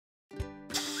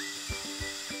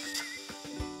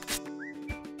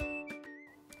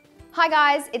Hi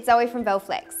guys, it's Zoe from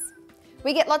Velflex.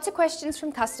 We get lots of questions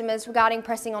from customers regarding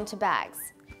pressing onto bags.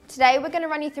 Today we're going to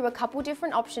run you through a couple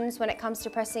different options when it comes to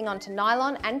pressing onto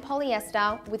nylon and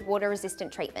polyester with water-resistant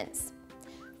treatments.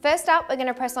 First up, we're going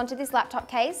to press onto this laptop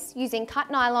case using CUT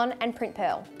Nylon and PRINT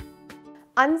Pearl.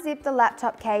 Unzip the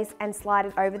laptop case and slide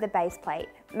it over the base plate,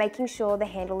 making sure the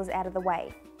handle is out of the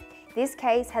way. This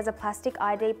case has a plastic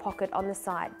ID pocket on the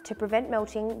side. To prevent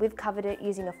melting, we've covered it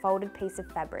using a folded piece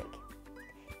of fabric.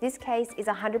 This case is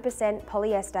 100%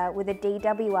 polyester with a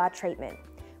DWR treatment.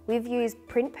 We've used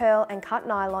PRINT Pearl and CUT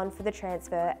Nylon for the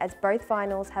transfer, as both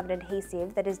vinyls have an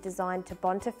adhesive that is designed to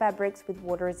bond to fabrics with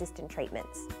water-resistant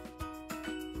treatments.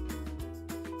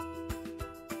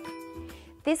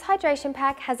 This hydration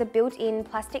pack has a built-in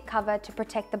plastic cover to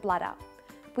protect the bladder.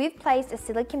 We've placed a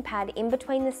silicone pad in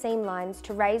between the seam lines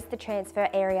to raise the transfer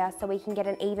area so we can get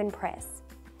an even press.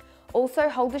 Also,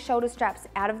 hold the shoulder straps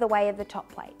out of the way of the top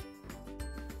plate.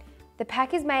 The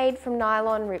pack is made from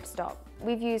nylon ripstop.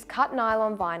 We've used CUT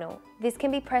Nylon vinyl. This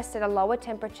can be pressed at a lower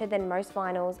temperature than most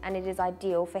vinyls, and it is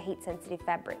ideal for heat-sensitive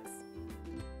fabrics.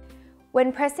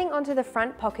 When pressing onto the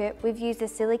front pocket, we've used a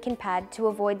silicone pad to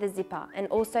avoid the zipper and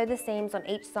also the seams on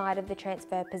each side of the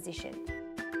transfer position.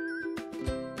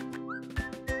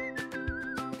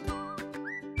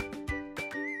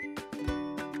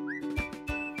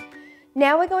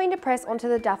 Now we're going to press onto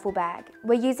the duffel bag.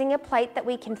 We're using a plate that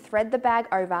we can thread the bag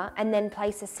over and then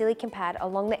place a silicone pad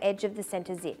along the edge of the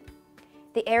centre zip.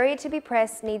 The area to be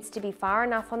pressed needs to be far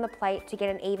enough on the plate to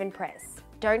get an even press.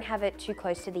 Don't have it too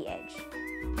close to the edge.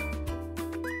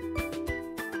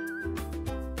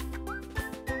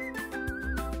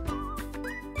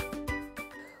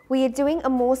 We are doing a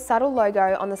more subtle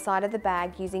logo on the side of the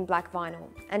bag using black vinyl,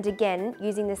 and again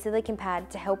using the silicone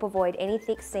pad to help avoid any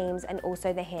thick seams and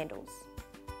also the handles.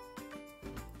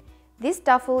 This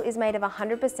duffel is made of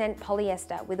 100%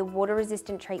 polyester with a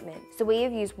water-resistant treatment, so we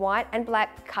have used white and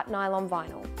black CUT Nylon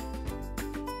vinyl.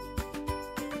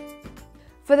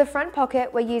 For the front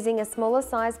pocket, we're using a smaller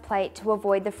size plate to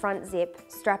avoid the front zip,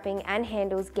 strapping and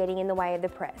handles getting in the way of the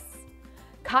press.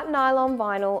 CUT Nylon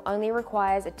vinyl only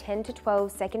requires a 10 to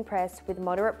 12 second press with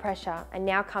moderate pressure and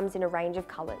now comes in a range of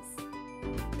colours.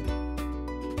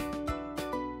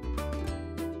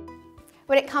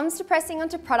 When it comes to pressing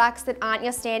onto products that aren't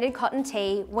your standard cotton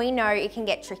tee, we know it can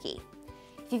get tricky.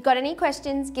 If you've got any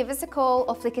questions, give us a call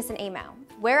or flick us an email.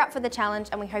 We're up for the challenge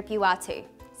and we hope you are too.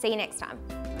 See you next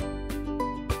time.